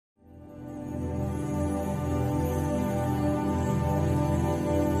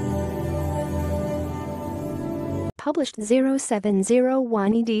published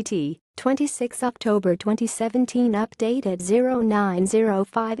 0701 EDT, 26 October 2017 updated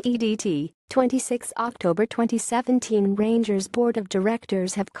 0905 EDT, 26 October 2017 Rangers Board of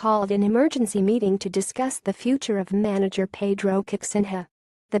Directors have called an emergency meeting to discuss the future of manager Pedro Caixinha.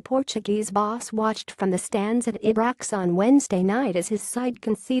 The Portuguese boss watched from the stands at Ibrox on Wednesday night as his side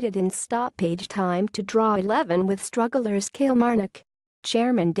conceded in stoppage time to draw 11 with strugglers Kilmarnock.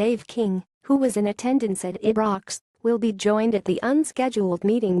 Chairman Dave King, who was in attendance at Ibrox, will be joined at the unscheduled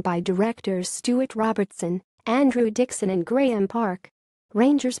meeting by directors Stewart Robertson, Dickson and Graeme Park.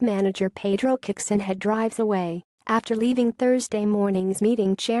 Rangers manager Pedro Caixinha drives away. After leaving Thursday morning's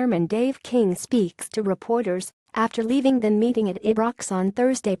meeting, Chairman Dave King speaks to reporters after leaving the meeting at Ibrox on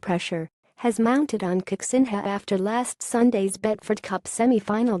Thursday. Pressure has mounted on Caixinha after last Sunday's Betfred Cup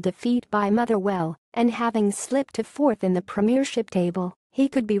semi-final defeat by Motherwell, and having slipped to fourth in the Premiership table, he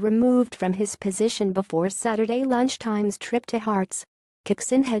could be removed from his position before Saturday lunchtime's trip to Hearts.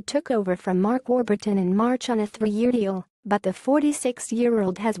 Caixinha took over from Mark Warburton in March on a 3-year deal, but the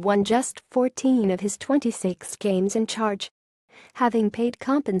 46-year-old has won just 14 of his 26 games in charge. Having paid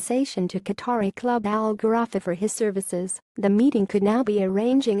compensation to Qatari club Al Gharafa for his services, the meeting could now be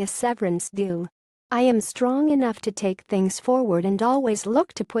arranging a severance deal. "I am strong enough to take things forward and always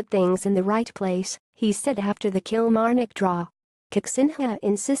look to put things in the right place," he said after the Kilmarnock draw. Caixinha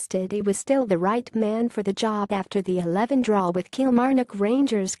insisted he was still the right man for the job after the 11 draw with Kilmarnock.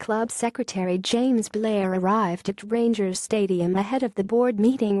 Rangers club secretary James Blair arrived at Rangers Stadium ahead of the board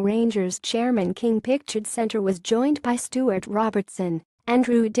meeting. Rangers chairman King pictured centre was joined by Stewart Robertson,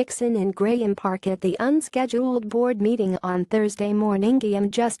 Dickson and Graeme Park at the unscheduled board meeting on Thursday morning.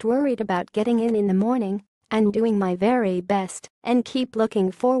 "I'm just worried about getting in the morning and doing my very best and keep looking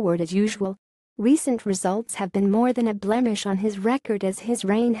forward as usual. Recent results have been more than a blemish on his record as his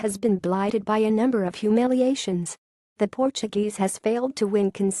reign has been blighted by a number of humiliations. The Portuguese has failed to win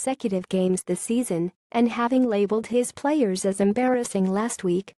consecutive games this season, and having labelled his players as embarrassing last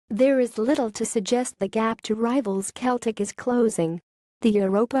week, there is little to suggest the gap to rivals Celtic is closing." The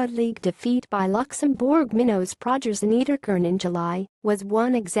Europa League defeat by Luxembourg minnows Rangers in Ederkern in July was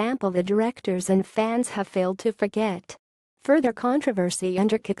one example the directors and fans have failed to forget. Further controversy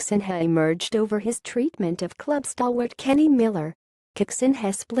under Caixinha emerged over his treatment of club stalwart Kenny Miller.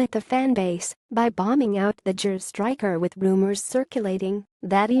 Caixinha split the fan base by bombing out the Gers striker, with rumors circulating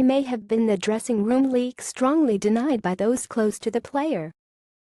that he may have been the dressing room leak strongly denied by those close to the player.